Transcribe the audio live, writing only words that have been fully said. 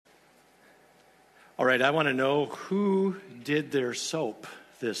All right, I want to know who did their soap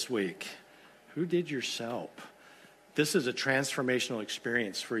this week. Who did your soap? This is a transformational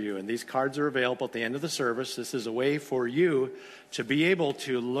experience for you, and these cards are available at the end of the service. This is a way for you to be able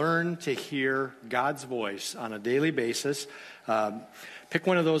to learn to hear God's voice on a daily basis. Pick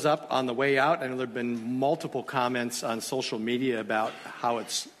one of those up on the way out. I know there have been multiple comments on social media about how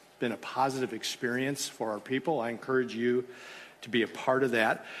it's been a positive experience for our people. I encourage you to be a part of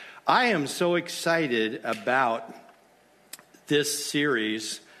that. I am so excited about this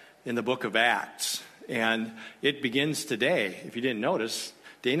series in the book of Acts, and it begins today. If you didn't notice,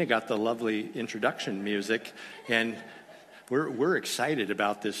 Dana got the lovely introduction music, and we're excited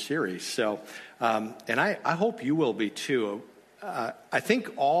about this series. So, and I hope you will be too. I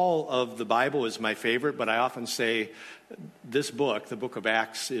think all of the Bible is my favorite, but I often say this book, the book of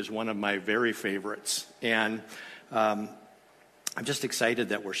Acts, is one of my very favorites. And I'm just excited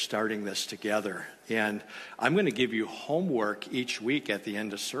that we're starting this together. And I'm going to give you homework each week at the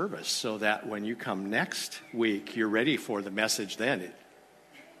end of service so that when you come next week, you're ready for the message then.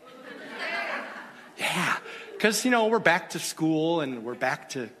 Yeah, because, we're back to school and we're back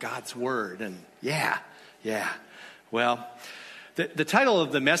to God's Word. And yeah. Well, the title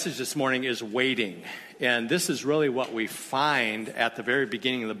of the message this morning is Waiting. And this is really what we find at the very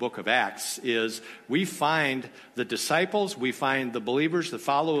beginning of the book of Acts is we find the disciples, we find the believers, the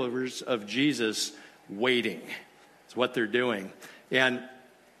followers of Jesus waiting. It's what they're doing. And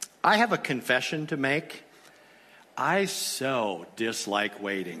I have a confession to make. I so dislike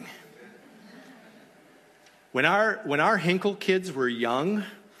waiting. When our Hinkle kids were young,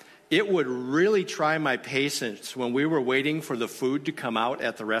 it would really try my patience when we were waiting for the food to come out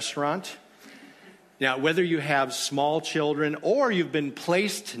at the restaurant. Now, whether you have small children or you've been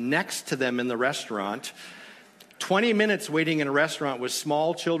placed next to them in the restaurant, 20 minutes waiting in a restaurant with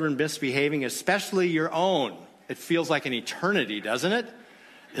small children misbehaving, especially your own, it feels like an eternity, doesn't it?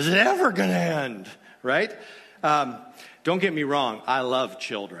 Is it ever going to end, right? Don't get me wrong, I love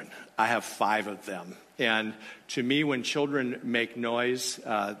children. I have 5 of them. And to me, when children make noise,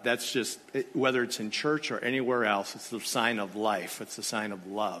 that's just, whether it's in church or anywhere else, it's the sign of life. It's the sign of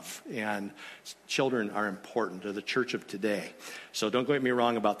love. And children are important to the church of today. So don't get me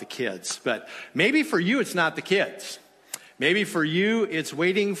wrong about the kids. But maybe for you, it's not the kids. Maybe for you, it's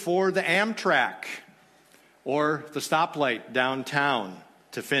waiting for the Amtrak or the stoplight downtown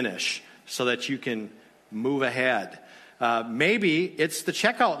to finish so that you can move ahead. Maybe it's the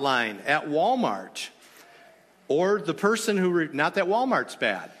checkout line at Walmart. Or the person who, not that Walmart's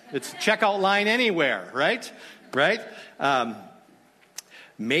bad. It's a checkout line anywhere, right?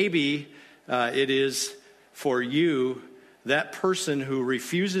 Maybe it is for you that person who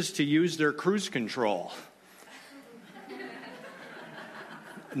refuses to use their cruise control.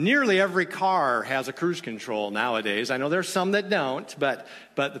 Nearly every car has a cruise control nowadays. I know there's some that don't, but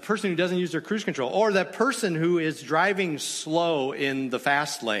the person who doesn't use their cruise control, or that person who is driving slow in the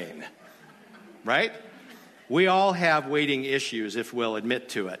fast lane, right? We all have waiting issues, if we'll admit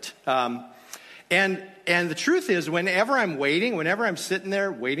to it. And the truth is, whenever I'm sitting there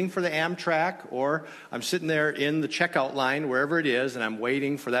waiting for the Amtrak, or I'm sitting there in the checkout line, wherever it is, and I'm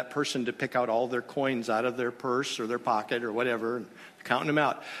waiting for that person to pick out all their coins out of their purse or their pocket or whatever, and counting them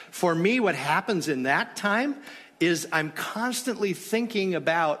out. For me, what happens in that time is I'm constantly thinking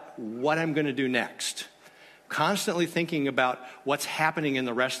about what I'm going to do next. Constantly thinking about what's happening in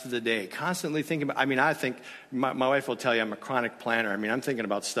the rest of the day. Constantly thinking about, I think, my wife will tell you I'm a chronic planner. I'm thinking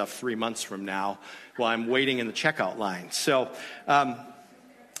about stuff 3 months from now while I'm waiting in the checkout line. So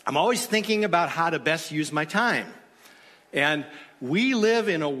I'm always thinking about how to best use my time. And we live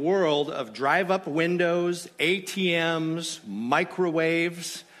in a world of drive-up windows, ATMs,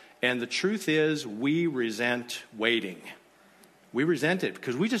 microwaves, and the truth is we resent waiting. We resent it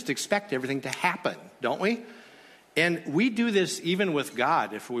because we just expect everything to happen, don't we? And we do this even with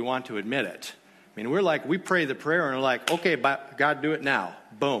God if we want to admit it. We pray the prayer and we're like, okay, God, do it now.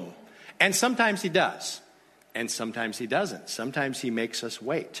 Boom. And sometimes he does. And sometimes he doesn't. Sometimes he makes us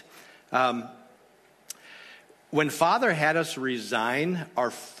wait. When Father had us resign our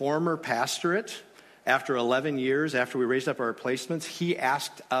former pastorate after 11 years, after we raised up our replacements, he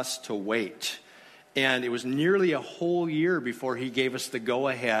asked us to wait. And it was nearly a whole year before he gave us the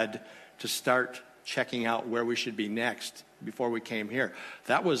go-ahead to start checking out where we should be next before we came here.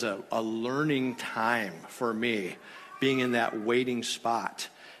 That was a learning time for me, being in that waiting spot.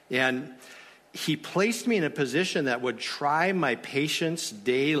 And he placed me in a position that would try my patience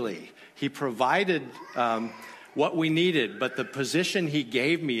daily. He provided what we needed, but the position he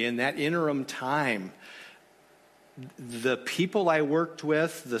gave me in that interim time the people I worked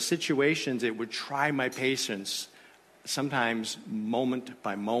with, the situations, it would try my patience, sometimes moment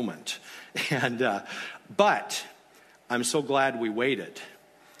by moment. But I'm so glad we waited.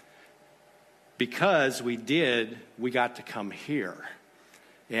 Because we got to come here.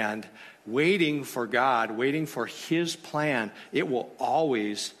 And waiting for God, waiting for His plan, it will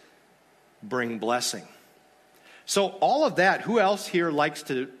always bring blessing. So all of that, who else here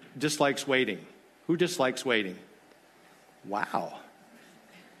dislikes waiting? Who dislikes waiting? Wow.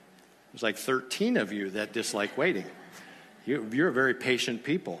 There's like 13 of you that dislike waiting. You're a very patient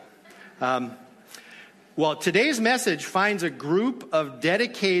people. Well, today's message finds a group of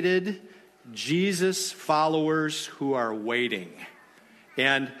dedicated Jesus followers who are waiting.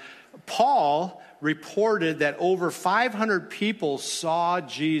 And Paul reported that over 500 people saw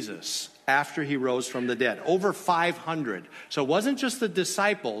Jesus after he rose from the dead. Over 500. So it wasn't just the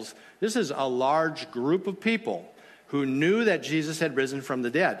disciples. This is a large group of people who knew that Jesus had risen from the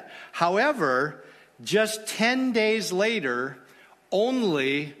dead. However, just 10 days later,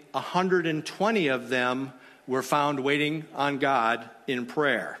 only 120 of them were found waiting on God in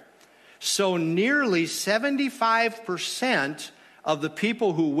prayer. So nearly 75% of the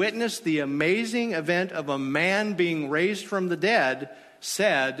people who witnessed the amazing event of a man being raised from the dead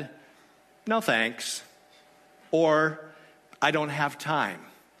said, "No thanks," or "I don't have time."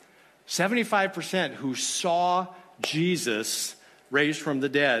 75% who saw Jesus raised from the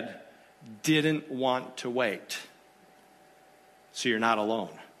dead didn't want to wait. So you're not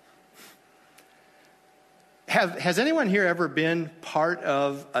alone. Has anyone here ever been part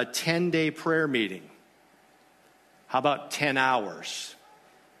of a 10-day prayer meeting? How about 10 hours?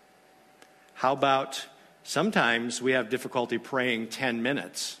 How about sometimes we have difficulty praying 10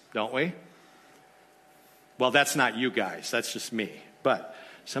 minutes, don't we? Well, that's not you guys. That's just me. But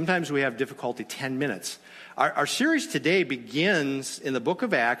sometimes we have difficulty 10 minutes. Our series today begins in the book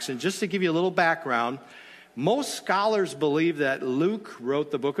of Acts. And just to give you a little background, most scholars believe that Luke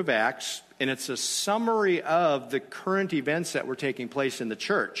wrote the book of Acts, and it's a summary of the current events that were taking place in the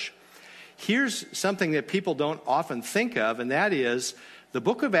church. Here's something that people don't often think of, and that is the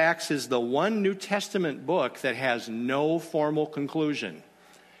book of Acts is the one New Testament book that has no formal conclusion.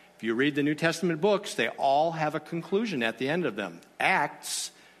 If you read the New Testament books, they all have a conclusion at the end of them.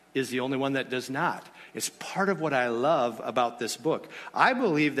 Acts is the only one that does not. It's part of what I love about this book. I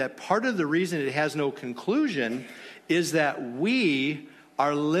believe that part of the reason it has no conclusion is that we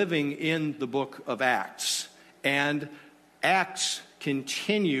are living in the book of Acts. And Acts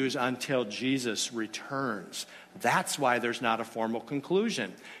continues until Jesus returns. That's why there's not a formal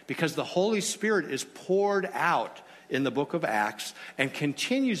conclusion. Because the Holy Spirit is poured out in the book of Acts and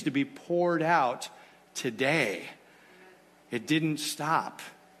continues to be poured out today. It didn't stop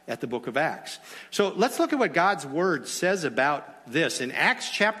at the book of Acts. So let's look at what God's word says about this. In Acts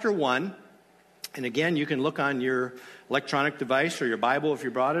chapter 1, and again, you can look on your electronic device or your Bible if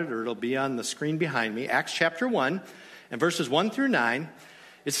you brought it, or it'll be on the screen behind me. Acts chapter 1, and verses 1 through 9,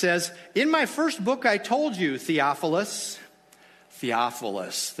 it says, "In my first book I told you, Theophilus,"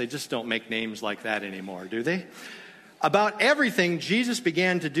 Theophilus, they just don't make names like that anymore, do they? "About everything Jesus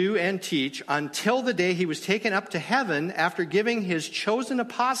began to do and teach until the day he was taken up to heaven after giving his chosen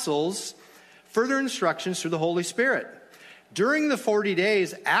apostles further instructions through the Holy Spirit. During the 40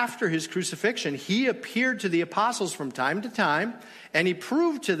 days after his crucifixion, he appeared to the apostles from time to time, and he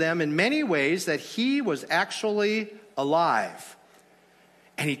proved to them in many ways that he was actually alive.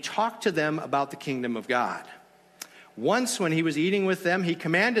 And he talked to them about the kingdom of God. Once when he was eating with them, he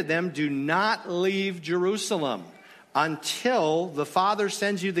commanded them, 'Do not leave Jerusalem until the Father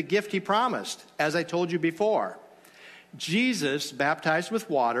sends you the gift he promised, as I told you before. Jesus baptized with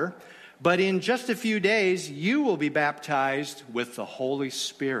water, but in just a few days you will be baptized with the Holy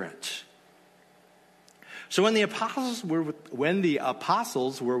Spirit.' So when the apostles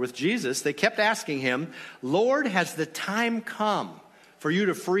were with Jesus, they kept asking him, 'Lord, has the time come for you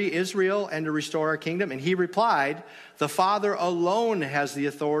to free Israel and to restore our kingdom?' And he replied, 'The Father alone has the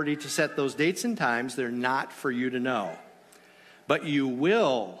authority to set those dates and times. They're not for you to know. But you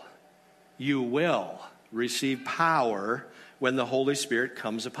will receive power when the Holy Spirit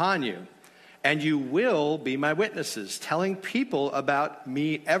comes upon you. And you will be my witnesses, telling people about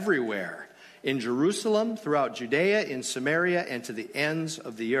me everywhere, in Jerusalem, throughout Judea, in Samaria, and to the ends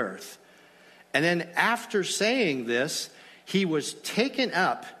of the earth.' And then after saying this, he was taken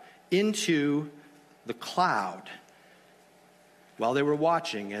up into the cloud while they were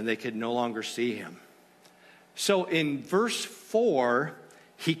watching, and they could no longer see him." So in verse 4,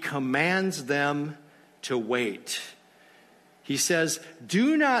 he commands them to wait. He says,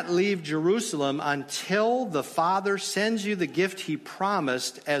 do not leave Jerusalem until the Father sends you the gift he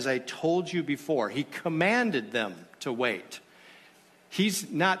promised, as I told you before. He commanded them to wait.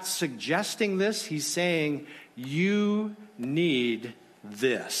 He's not suggesting this. He's saying, you need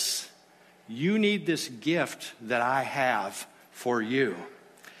this. You need this gift that I have for you.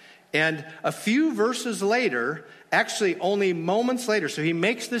 And a few verses later, actually only moments later, so he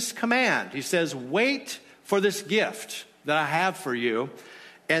makes this command. He says, wait for this gift that I have for you.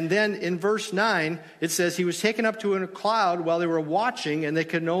 And then in verse 9, it says, he was taken up to a cloud while they were watching, and they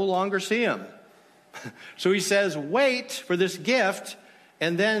could no longer see him. So he says, wait for this gift,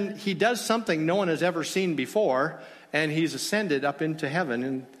 and then he does something no one has ever seen before, and he's ascended up into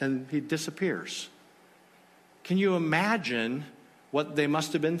heaven, and he disappears. Can you imagine what they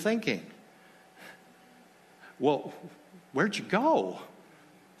must have been thinking? Well, where'd you go,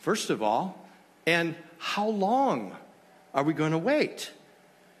 first of all? And how long are we going to wait?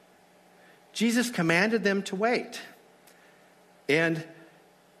 Jesus commanded them to wait. And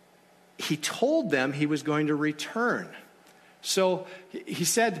he told them he was going to return. So he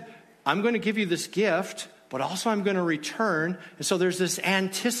said, I'm going to give you this gift, but also I'm going to return. And so there's this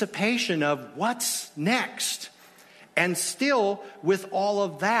anticipation of what's next. And still, with all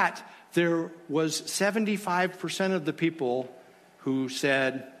of that, there was 75% of the people who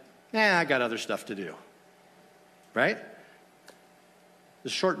said, I got other stuff to do. Right? The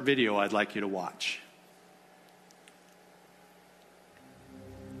short video I'd like you to watch.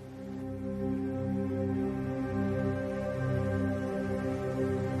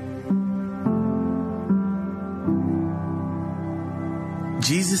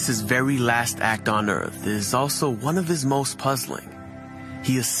 Jesus' very last act on earth is also one of his most puzzling.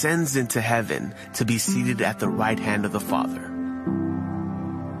 He ascends into heaven to be seated at the right hand of the Father.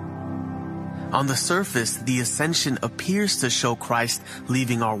 On the surface, the ascension appears to show Christ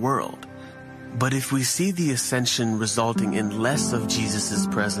leaving our world. But if we see the ascension resulting in less of Jesus'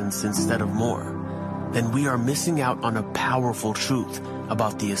 presence instead of more, then we are missing out on a powerful truth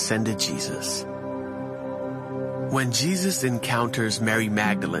about the ascended Jesus. When Jesus encounters Mary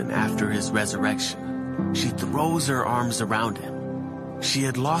Magdalene after his resurrection, she throws her arms around him. She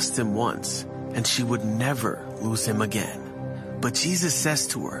had lost him once, and she would never lose him again. But Jesus says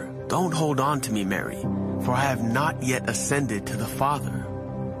to her, "Don't hold on to me, Mary, for I have not yet ascended to the Father."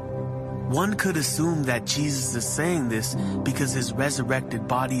 One could assume that Jesus is saying this because his resurrected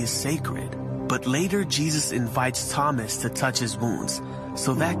body is sacred. But later Jesus invites Thomas to touch his wounds,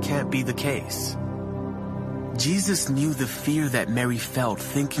 so that can't be the case. Jesus knew the fear that Mary felt,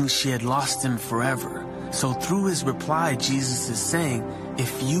 thinking she had lost him forever. So through his reply, Jesus is saying,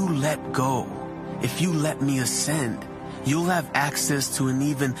 if you let go, if you let me ascend, you'll have access to an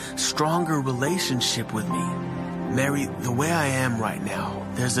even stronger relationship with me. Mary, the way I am right now,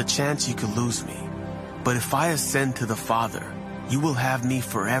 there's a chance you could lose me. But if I ascend to the Father, you will have me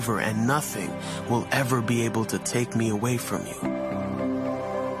forever, and nothing will ever be able to take me away from you.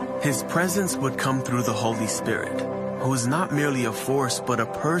 His presence would come through the Holy Spirit, who is not merely a force, but a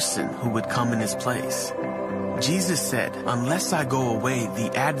person who would come in his place. Jesus said, unless I go away,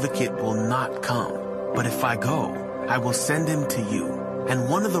 the advocate will not come. But if I go, I will send him to you. And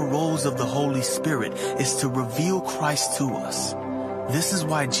one of the roles of the Holy Spirit is to reveal Christ to us. This is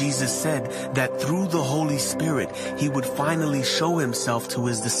why Jesus said that through the Holy Spirit, he would finally show himself to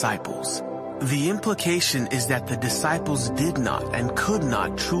his disciples. The implication is that the disciples did not and could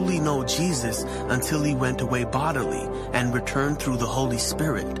not truly know Jesus until he went away bodily and returned through the Holy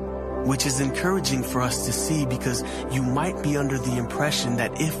Spirit, which is encouraging for us to see, because you might be under the impression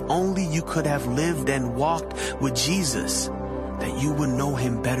that if only you could have lived and walked with Jesus, that you would know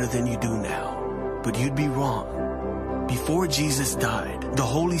him better than you do now. But you'd be wrong. Before Jesus died, the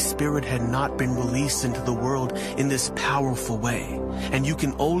Holy Spirit had not been released into the world in this powerful way. And you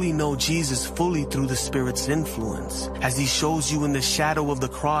can only know Jesus fully through the Spirit's influence, as he shows you in the shadow of the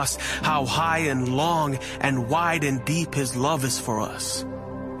cross how high and long and wide and deep his love is for us.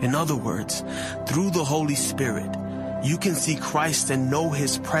 In other words, through the Holy Spirit, you can see Christ and know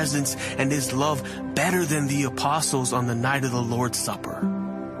his presence and his love better than the apostles on the night of the Lord's Supper.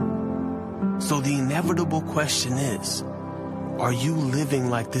 So the inevitable question is, are you living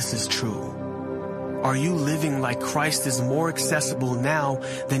like this is true? Are you living like Christ is more accessible now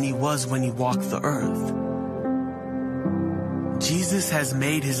than he was when he walked the earth? Jesus has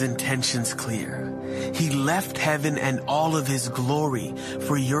made his intentions clear. He left heaven and all of his glory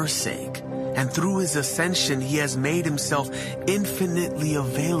for your sake. And through his ascension, he has made himself infinitely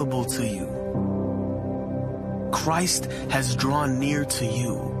available to you. Christ has drawn near to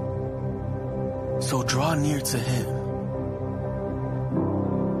you. So draw near to him.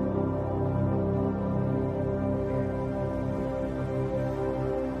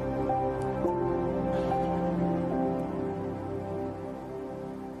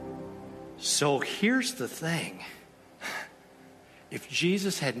 So here's the thing. If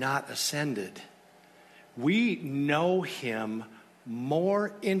Jesus had not ascended, we know him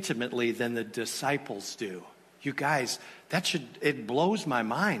more intimately than the disciples do. You guys, it blows my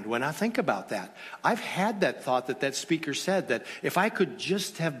mind when I think about that. I've had that thought that speaker said, that if I could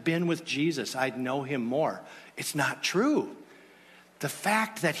just have been with Jesus, I'd know him more. It's not true. The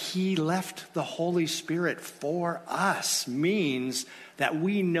fact that he left the Holy Spirit for us means that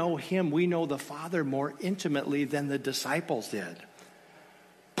we know him, we know the Father more intimately than the disciples did.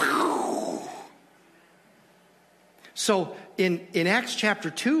 So in Acts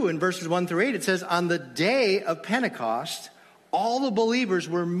chapter 2, in verses 1 through 8, it says, on the day of Pentecost, all the believers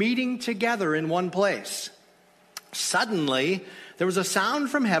were meeting together in one place. Suddenly, there was a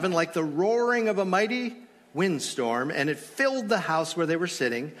sound from heaven like the roaring of a mighty windstorm, and it filled the house where they were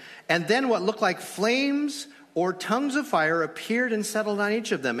sitting. And then what looked like flames or tongues of fire appeared and settled on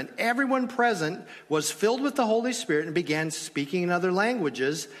each of them. And everyone present was filled with the Holy Spirit and began speaking in other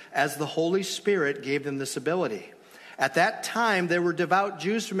languages as the Holy Spirit gave them this ability. At that time, there were devout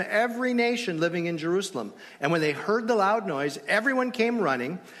Jews from every nation living in Jerusalem. And when they heard the loud noise, everyone came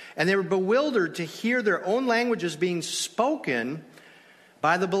running, and they were bewildered to hear their own languages being spoken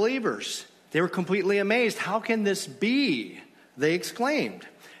by the believers. They were completely amazed. How can this be? They exclaimed.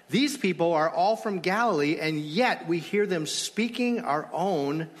 These people are all from Galilee, and yet we hear them speaking our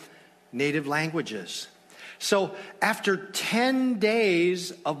own native languages. So after 10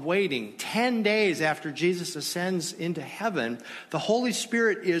 days of waiting, 10 days after Jesus ascends into heaven, the Holy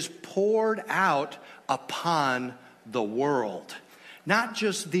Spirit is poured out upon the world. Not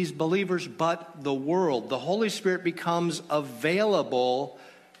just these believers, but the world. The Holy Spirit becomes available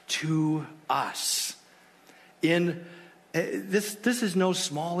to us. This is no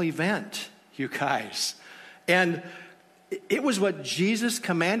small event, you guys. And it was what Jesus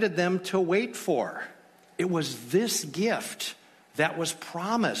commanded them to wait for. It was this gift that was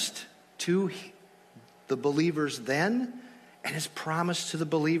promised to the believers then and is promised to the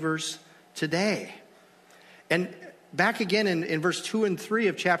believers today. And back again in verse 2 and 3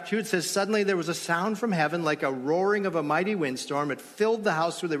 of chapter 2, it says, suddenly there was a sound from heaven like a roaring of a mighty windstorm. It filled the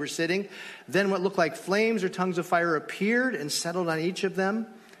house where they were sitting. Then what looked like flames or tongues of fire appeared and settled on each of them.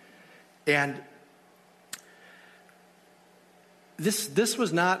 And this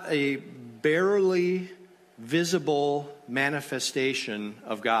was not a barely visible manifestation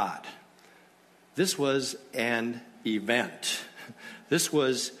of God. This was an event. This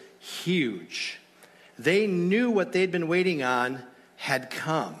was huge. They knew what they'd been waiting on had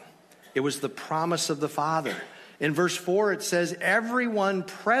come. It was the promise of the Father. In verse 4, it says, everyone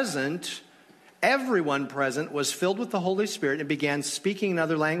present was filled with the Holy Spirit and began speaking in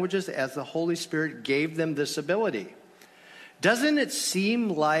other languages as the Holy Spirit gave them this ability. Doesn't it seem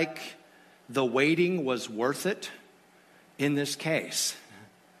like the waiting was worth it in this case?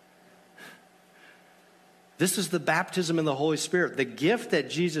 This is the baptism in the Holy Spirit, the gift that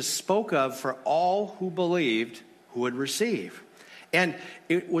Jesus spoke of for all who believed who would receive. And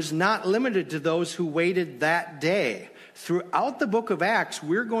it was not limited to those who waited that day. Throughout the book of Acts,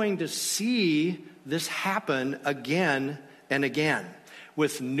 we're going to see this happen again and again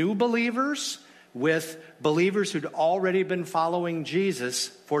with new believers, with believers who'd already been following Jesus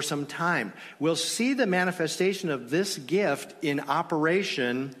for some time. We'll see the manifestation of this gift in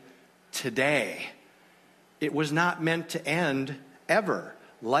operation today. It was not meant to end ever.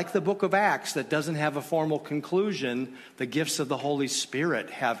 Like the book of Acts that doesn't have a formal conclusion, the gifts of the Holy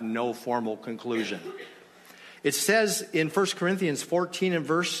Spirit have no formal conclusion. It says in 1 Corinthians 14 and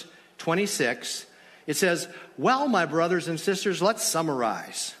verse 26, it says, well, my brothers and sisters, let's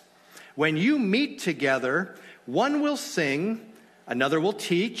summarize. When you meet together, one will sing, another will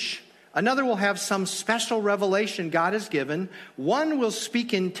teach, another will have some special revelation God has given, one will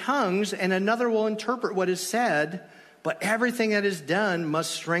speak in tongues, and another will interpret what is said, but everything that is done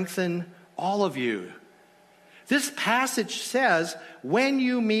must strengthen all of you. This passage says, when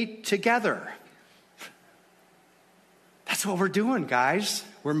you meet together. That's what we're doing, guys.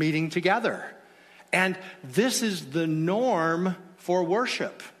 We're meeting together. And this is the norm for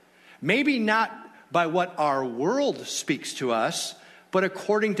worship. Maybe not by what our world speaks to us, but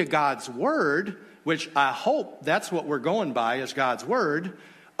according to God's word, which I hope that's what we're going by is God's word.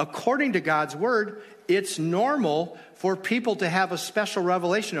 According to God's word, it's normal for people to have a special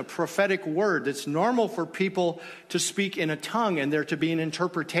revelation, a prophetic word. It's normal for people to speak in a tongue and there to be an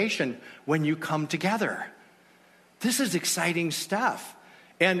interpretation when you come together. This is exciting stuff.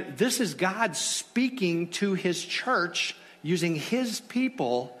 And this is God speaking to his church using his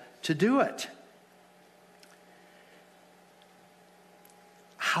people to do it.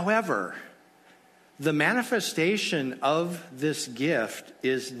 However, the manifestation of this gift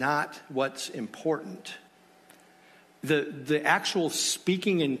is not what's important. The actual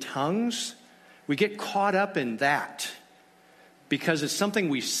speaking in tongues, we get caught up in that because it's something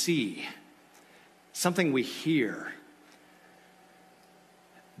we see, something we hear.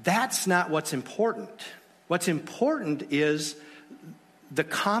 That's not what's important. What's important is the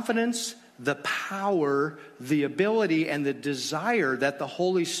confidence, the power, the ability, and the desire that the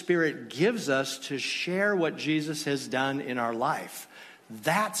Holy Spirit gives us to share what Jesus has done in our life.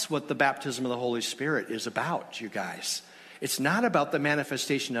 That's what the baptism of the Holy Spirit is about, you guys. It's not about the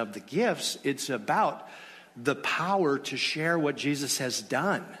manifestation of the gifts. It's about the power to share what Jesus has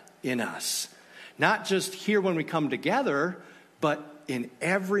done in us. Not just here when we come together, but in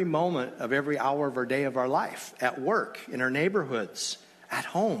every moment of every hour of our day of our life, at work, in our neighborhoods, at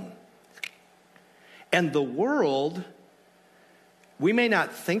home. And the world, we may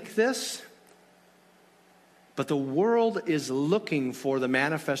not think this, but the world is looking for the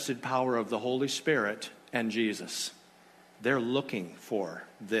manifested power of the Holy Spirit and Jesus. They're looking for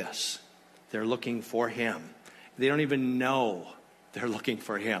this. They're looking for Him. They don't even know they're looking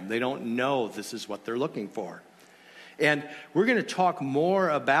for Him. They don't know this is what they're looking for. And we're going to talk more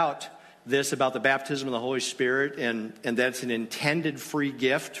about this, about the baptism of the Holy Spirit, and that's an intended free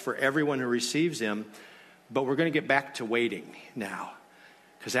gift for everyone who receives Him. But we're going to get back to waiting now,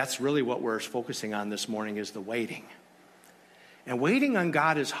 because that's really what we're focusing on this morning, is the waiting. And waiting on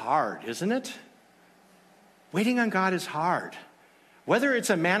God is hard, isn't it? Waiting on God is hard. Whether it's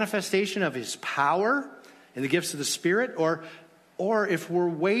a manifestation of His power in the gifts of the Spirit, or if we're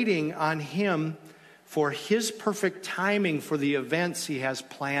waiting on Him for His perfect timing for the events He has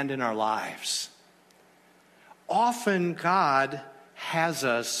planned in our lives. Often God has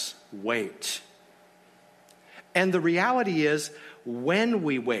us wait. And the reality is, when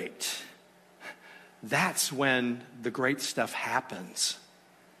we wait, that's when the great stuff happens.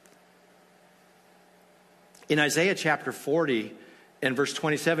 In Isaiah chapter 40 and verse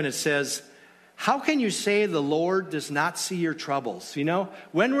 27, it says, "How can you say the Lord does not see your troubles?" You know,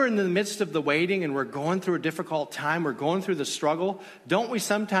 when we're in the midst of the waiting and we're going through a difficult time, we're going through the struggle, don't we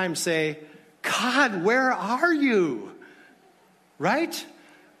sometimes say, "God, where are you?" Right?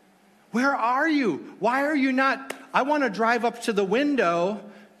 Where are you? Why are you not? I want to drive up to the window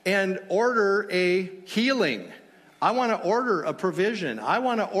and order a healing. I want to order a provision. I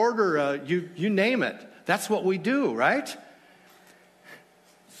want to order you name it. That's what we do, right?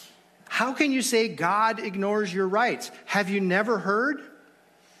 How can you say God ignores your rights? Have you never heard?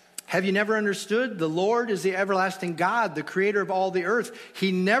 Have you never understood? The Lord is the everlasting God, the creator of all the earth.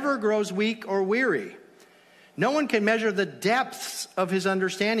 He never grows weak or weary. No one can measure the depths of His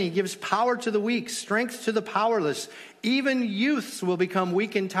understanding. He gives power to the weak, strength to the powerless. Even youths will become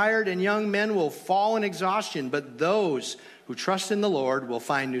weak and tired, and young men will fall in exhaustion. But those who trust in the Lord will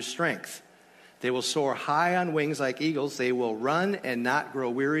find new strength. They will soar high on wings like eagles. They will run and not grow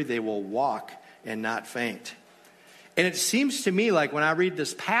weary. They will walk and not faint. And it seems to me like when I read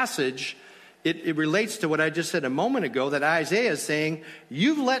this passage, it relates to what I just said a moment ago, that Isaiah is saying,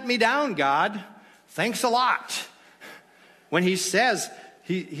 "You've let me down, God. Thanks a lot." When he says,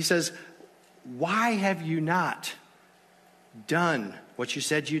 he says, "Why have you not done what you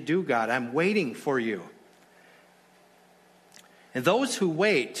said you'd do, God? I'm waiting for you." And those who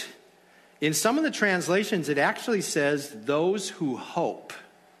wait, in some of the translations, it actually says those who hope.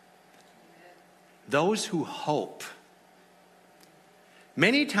 Those who hope.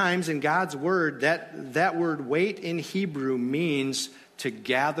 Many times in God's word, that word wait in Hebrew means to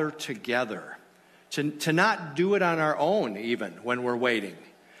gather together. To not do it on our own even when we're waiting.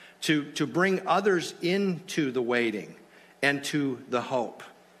 To bring others into the waiting and to the hope.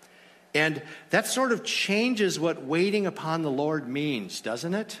 And that sort of changes what waiting upon the Lord means,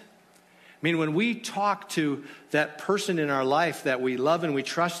 doesn't it? I mean, when we talk to that person in our life that we love and we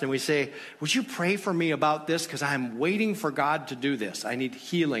trust, and we say, "Would you pray for me about this? Because I'm waiting for God to do this. I need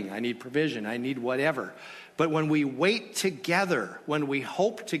healing. I need provision. I need whatever." But when we wait together, when we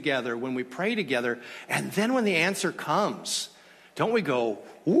hope together, when we pray together, and then when the answer comes, don't we go,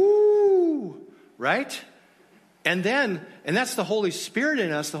 "Ooh," right? And that's the Holy Spirit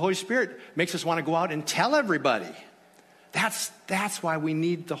in us. The Holy Spirit makes us want to go out and tell everybody. That's why we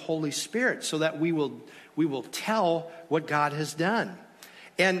need the Holy Spirit, so that we will tell what God has done.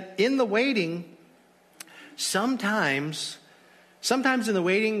 And in the waiting, sometimes in the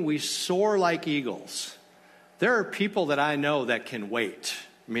waiting, we soar like eagles. There are people that I know that can wait.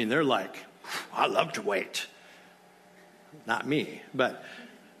 I mean, they're like, "I love to wait." Not me, but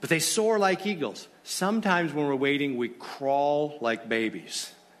they soar like eagles. Sometimes when we're waiting, we crawl like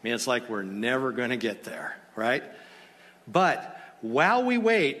babies. mean, it's like we're never going to get there, right? But while we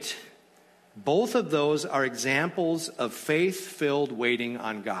wait, both of those are examples of faith-filled waiting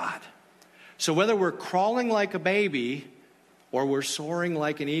on God. So whether we're crawling like a baby or we're soaring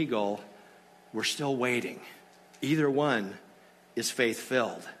like an eagle, we're still waiting. Either one is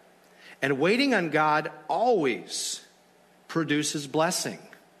faith-filled. And waiting on God always produces blessing.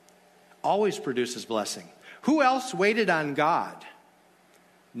 Always produces blessing. Who else waited on God?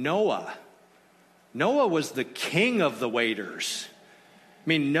 Noah. Noah was the king of the waiters. I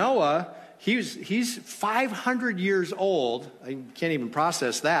mean, Noah, he's 500 years old. I can't even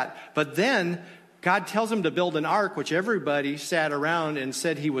process that. But then God tells him to build an ark, which everybody sat around and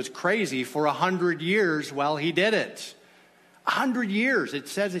said he was crazy for 100 years while he did it. 100 years. It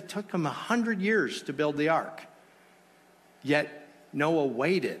says it took him 100 years to build the ark. Yet Noah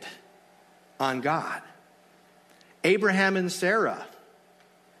waited on God. Abraham and Sarah,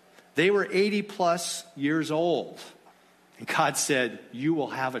 they were 80 plus years old. And God said, you will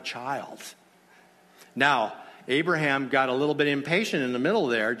have a child. Now, Abraham got a little bit impatient in the middle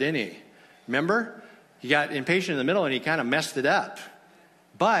there, didn't he? Remember? He got impatient in the middle and he kind of messed it up.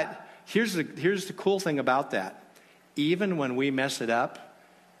 But here's the cool thing about that. Even when we mess it up,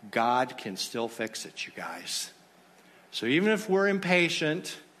 God can still fix it, you guys. So even if we're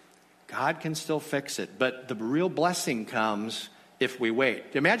impatient, God can still fix it. But the real blessing comes if we wait.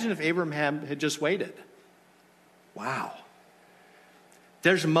 Imagine if Abraham had just waited. Wow.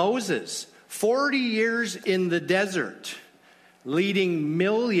 There's Moses, 40 years in the desert, leading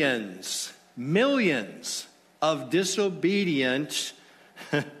millions of disobedient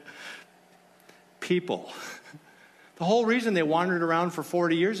people. The whole reason they wandered around for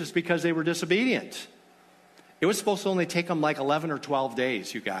 40 years is because they were disobedient. It was supposed to only take them like 11 or 12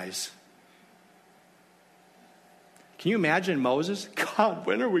 days, you guys. Can you imagine Moses? God,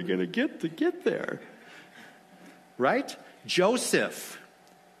 when are we going to get there? Right? Joseph.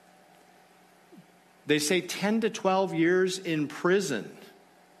 They say 10 to 12 years in prison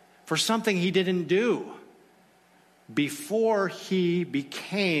for something he didn't do before he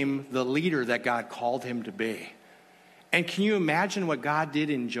became the leader that God called him to be. And can you imagine what God did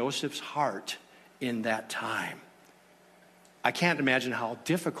in Joseph's heart in that time? I can't imagine how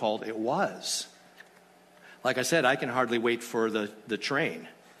difficult it was. Like I said, I can hardly wait for the train.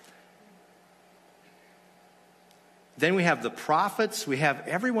 Then we have the prophets. We have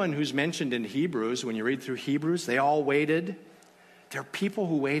everyone who's mentioned in Hebrews. When you read through Hebrews, they all waited. They're people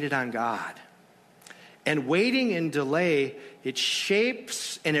who waited on God. And waiting and delay, it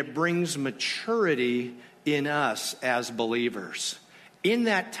shapes and it brings maturity in us as believers. In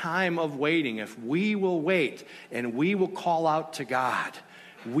that time of waiting, if we will wait and we will call out to God,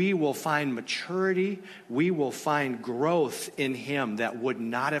 we will find maturity, we will find growth in Him that would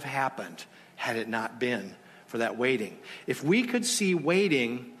not have happened had it not been for that waiting. If we could see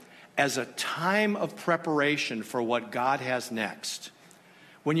waiting as a time of preparation for what God has next,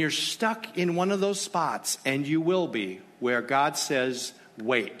 when you're stuck in one of those spots, and you will be, where God says,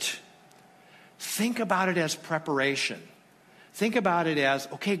 wait, think about it as preparation. Think about it as,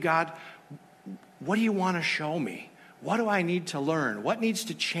 okay, God, what do you want to show me? What do I need to learn? What needs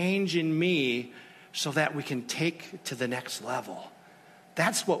to change in me so that we can take to the next level?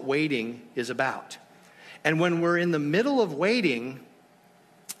 That's what waiting is about. And when we're in the middle of waiting,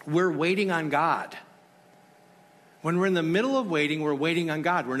 we're waiting on God. When we're in the middle of waiting, we're waiting on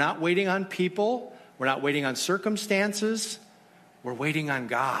God. We're not waiting on people. We're not waiting on circumstances. We're waiting on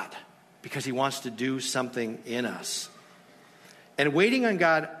God because He wants to do something in us. And waiting on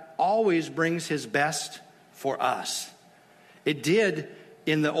God always brings His best for us. It did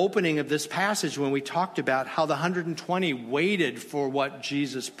in the opening of this passage when we talked about how the 120 waited for what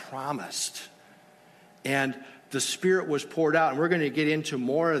Jesus promised. And the Spirit was poured out. And we're going to get into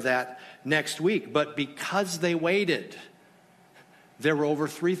more of that next week. But because they waited, there were over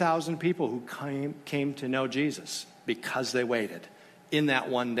 3,000 people who came to know Jesus because they waited in that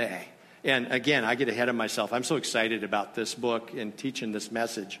one day. And again, I get ahead of myself. I'm so excited about this book and teaching this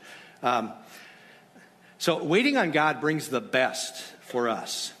message. So waiting on God brings the best for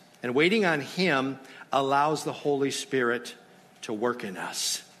us. And waiting on Him allows the Holy Spirit to work in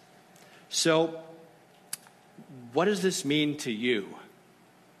us. So what does this mean to you?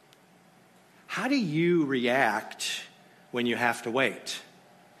 How do you react when you have to wait?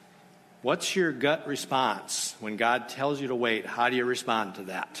 What's your gut response when God tells you to wait? How do you respond to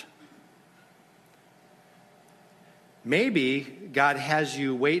that? Maybe God has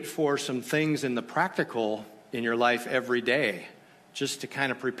you wait for some things in the practical in your life every day just to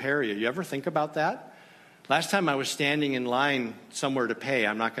kind of prepare you. You ever think about that? Last time I was standing in line somewhere to pay,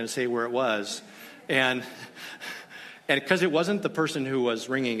 I'm not going to say where it was, and because it wasn't the person who was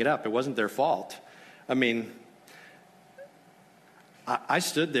ringing it up, it wasn't their fault. I mean, I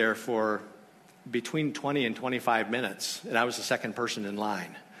stood there for between 20 and 25 minutes, and I was the second person in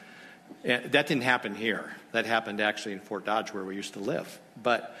line. And that didn't happen here. That happened actually in Fort Dodge, where we used to live.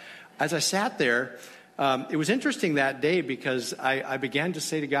 But as I sat there, it was interesting that day because I began to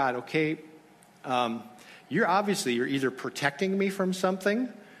say to God, okay, you're either protecting me from something,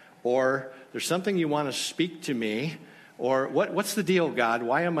 or there's something you want to speak to me, or what's the deal, God?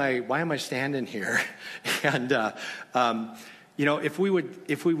 Why am I standing here? And if we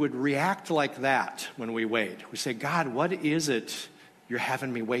would react like that when we wait, we say, God, what is it you're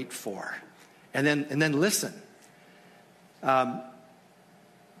having me wait for? And then listen. Have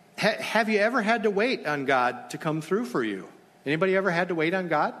you ever had to wait on God to come through for you? Anybody ever had to wait on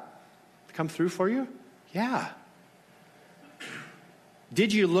God to come through for you? Yeah.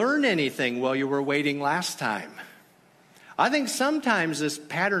 Did you learn anything while you were waiting last time? I think sometimes this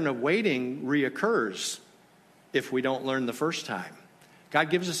pattern of waiting reoccurs if we don't learn the first time. God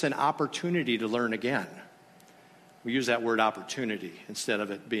gives us an opportunity to learn again. We use that word opportunity instead of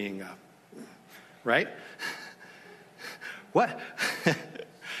it being, right? What?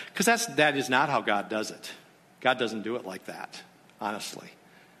 Because that is not how God does it. God doesn't do it like that, honestly.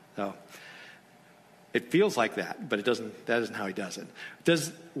 So it feels like that, but that isn't how he does it.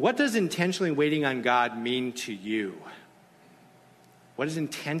 What does intentionally waiting on God mean to you? What does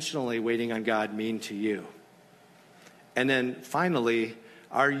intentionally waiting on God mean to you? And then finally,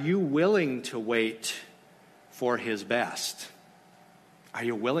 are you willing to wait for his best? Are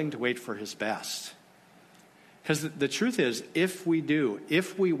you willing to wait for his best? Because the truth is, if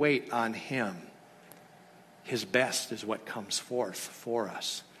we wait on him, his best is what comes forth for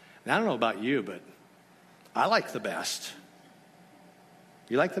us. And I don't know about you, but I like the best.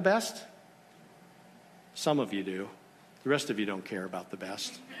 You like the best? Some of you do. The rest of you don't care about the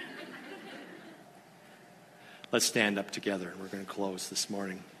best. Let's stand up together, and we're going to close this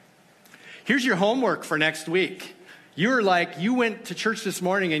morning. Here's your homework for next week. You went to church this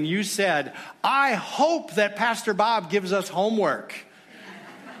morning and you said, I hope that Pastor Bob gives us homework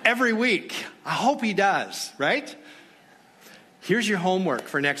every week. I hope he does, right? Here's your homework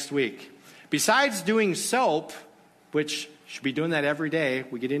for next week. Besides doing soap, which should be doing that every day,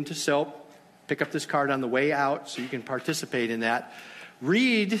 we get into soap. Pick up this card on the way out so you can participate in that.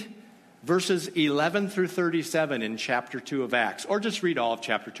 Read verses 11 through 37 in chapter 2 of Acts, or just read all of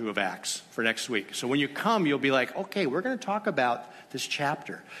chapter 2 of Acts for next week. So when you come, you'll be like, okay, we're going to talk about this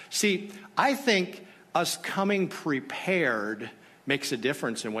chapter. See, I think us coming prepared makes a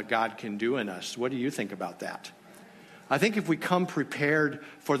difference in what God can do in us. What do you think about that? I think if we come prepared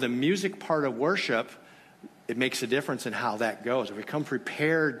for the music part of worship, it makes a difference in how that goes. If we come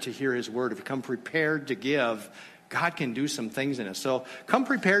prepared to hear his word, if we come prepared to give, God can do some things in us. So come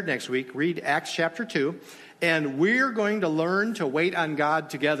prepared next week. Read Acts chapter 2. And we're going to learn to wait on God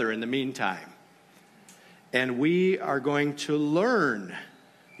together in the meantime. And we are going to learn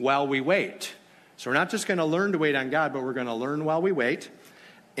while we wait. So we're not just going to learn to wait on God, but we're going to learn while we wait.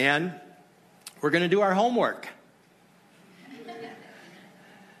 And we're going to do our homework.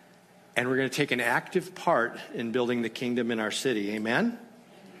 And we're going to take an active part in building the kingdom in our city. Amen?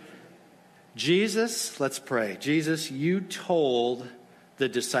 Jesus, let's pray. Jesus, you told the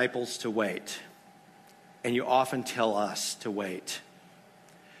disciples to wait, and you often tell us to wait.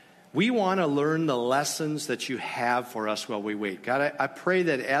 We want to learn the lessons that you have for us while we wait. God, I pray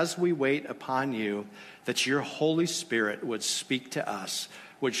that as we wait upon you, that your Holy Spirit would speak to us,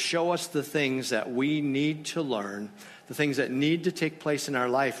 would show us the things that we need to learn, the things that need to take place in our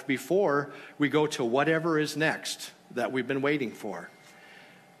life before we go to whatever is next that we've been waiting for.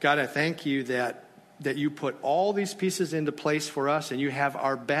 God, I thank you that you put all these pieces into place for us, and you have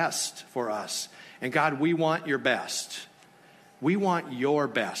our best for us. And God, we want your best. We want your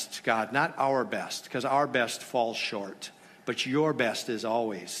best, God, not our best, because our best falls short. But your best is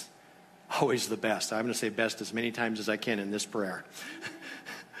always the best. I'm going to say best as many times as I can in this prayer.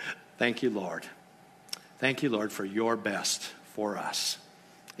 Thank you, Lord. Thank you, Lord, for your best for us.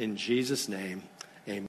 In Jesus' name,